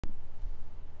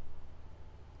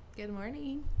Good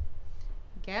morning.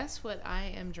 Guess what I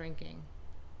am drinking?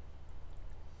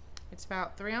 It's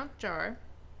about 3-ounce jar,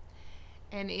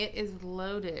 and it is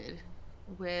loaded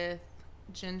with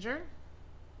ginger,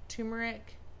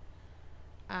 turmeric,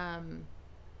 um,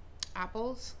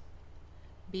 apples,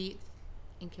 beets,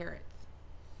 and carrots.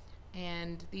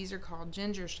 And these are called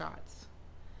ginger shots.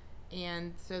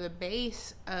 And so the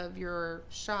base of your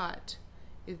shot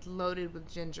is loaded with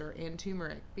ginger and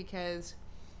turmeric because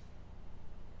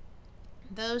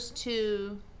those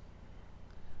two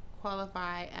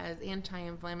qualify as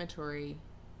anti-inflammatory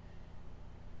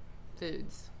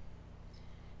foods.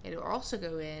 It'll also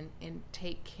go in and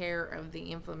take care of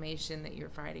the inflammation that you're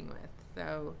fighting with.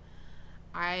 So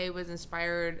I was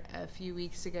inspired a few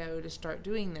weeks ago to start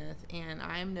doing this, and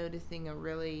I'm noticing a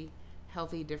really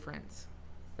healthy difference.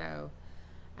 So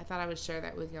I thought I would share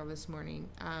that with y'all this morning.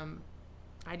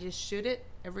 I just shoot it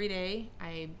every day.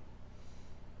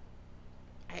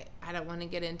 I don't want to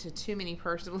get into too many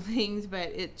personal things, but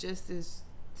it just is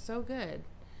so good.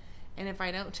 And if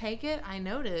I don't take it, I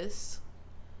notice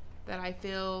that I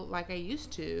feel like I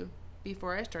used to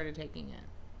before I started taking it.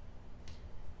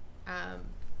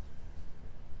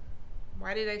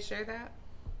 Why did I share that?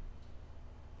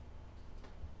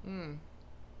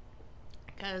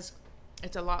 Because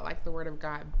it's a lot like the Word of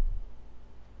God.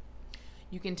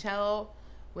 You can tell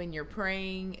when you're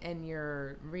praying and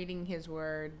you're reading His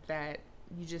Word that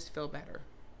you just feel better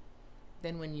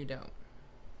than when you don't.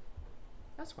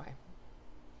 That's why.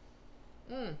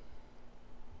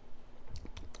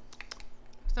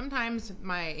 Sometimes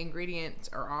my ingredients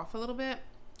are off a little bit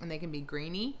and they can be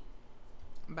grainy,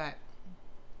 but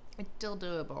it's still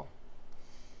doable.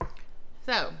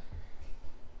 So,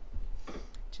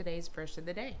 today's verse of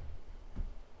the day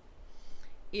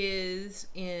is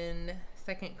in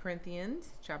 2 Corinthians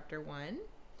chapter 1,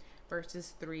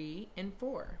 verses 3 and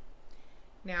 4.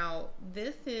 Now,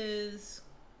 this is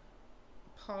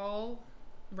Paul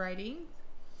writing,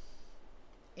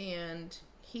 and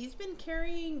he's been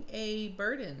carrying a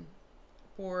burden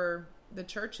for the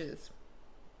churches.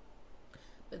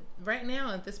 But right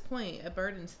now, at this point, a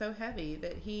burden so heavy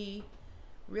that he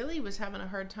really was having a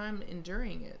hard time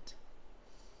enduring it.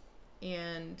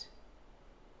 And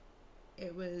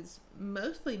it was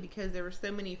mostly because there were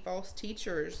so many false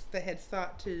teachers that had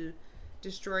sought to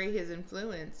destroy his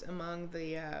influence among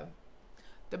the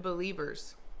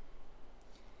believers.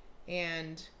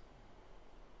 And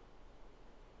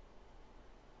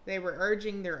they were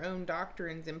urging their own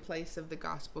doctrines in place of the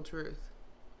gospel truth,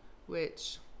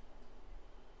 which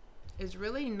is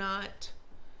really not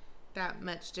that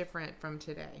much different from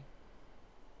today.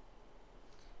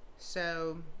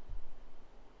 So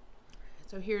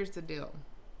here's the deal.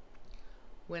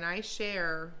 When I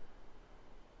share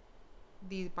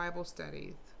these Bible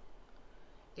studies,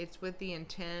 it's with the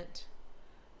intent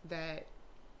that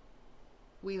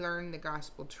we learn the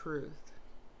gospel truth.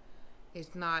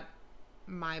 It's not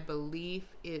my belief,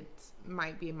 it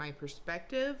might be my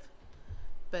perspective,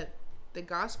 but the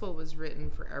gospel was written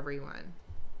for everyone,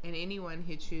 and anyone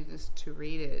who chooses to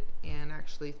read it and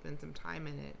actually spend some time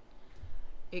in it,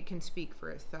 it can speak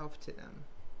for itself to them.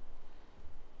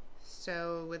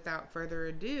 So without further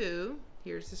ado,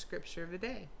 here's the scripture of the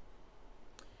day.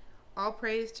 All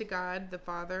praise to God the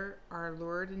Father, our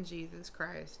Lord and Jesus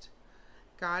Christ.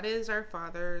 God is our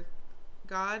Father.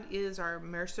 God is our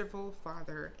merciful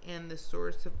Father and the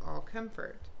source of all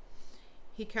comfort.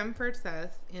 He comforts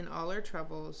us in all our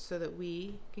troubles so that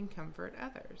we can comfort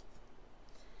others.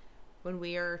 When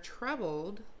we are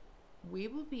troubled, we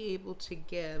will be able to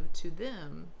give to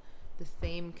them the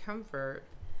same comfort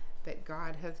that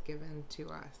God has given to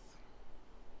us.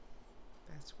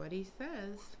 That's what he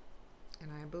says,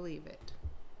 and I believe it.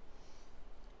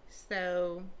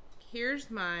 So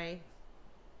here's my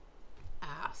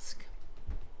ask.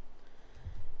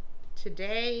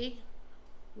 Today,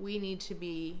 we need to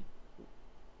be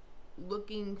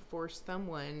looking for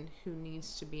someone who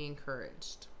needs to be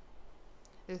encouraged,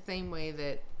 the same way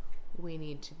that we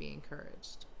need to be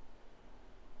encouraged.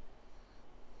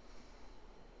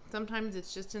 Sometimes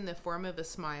it's just in the form of a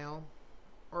smile,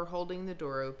 or holding the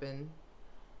door open,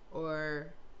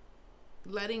 or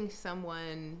letting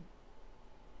someone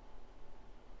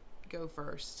go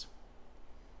first.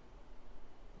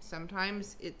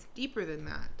 Sometimes it's deeper than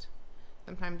that.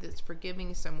 Sometimes it's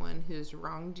forgiving someone who's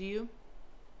wronged you,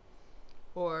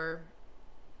 or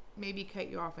maybe cut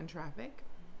you off in traffic,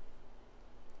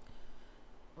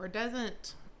 or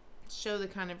doesn't show the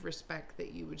kind of respect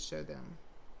that you would show them.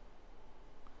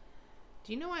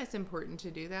 Do you know why it's important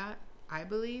to do that? I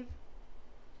believe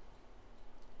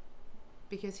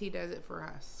because he does it for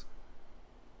us.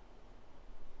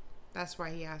 That's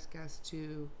why he asks us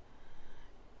to,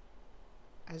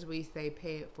 as we say,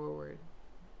 pay it forward.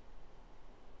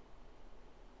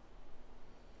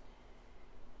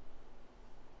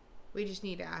 We just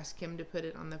need to ask him to put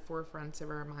it on the forefronts of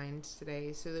our minds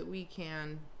today so that we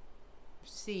can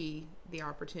see the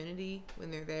opportunity when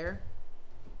they're there.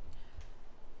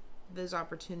 Those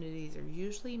opportunities are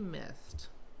usually missed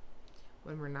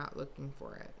when we're not looking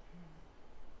for it.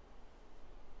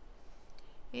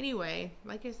 Anyway,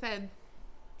 like I said,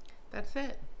 that's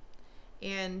it.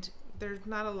 And there's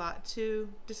not a lot to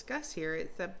discuss here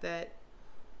except that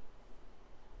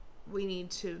we need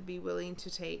to be willing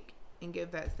to take and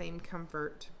give that same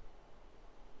comfort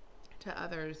to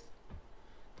others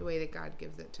the way that God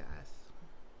gives it to us.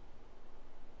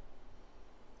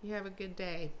 You have a good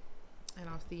day, and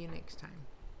I'll see you next time.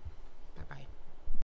 Bye-bye.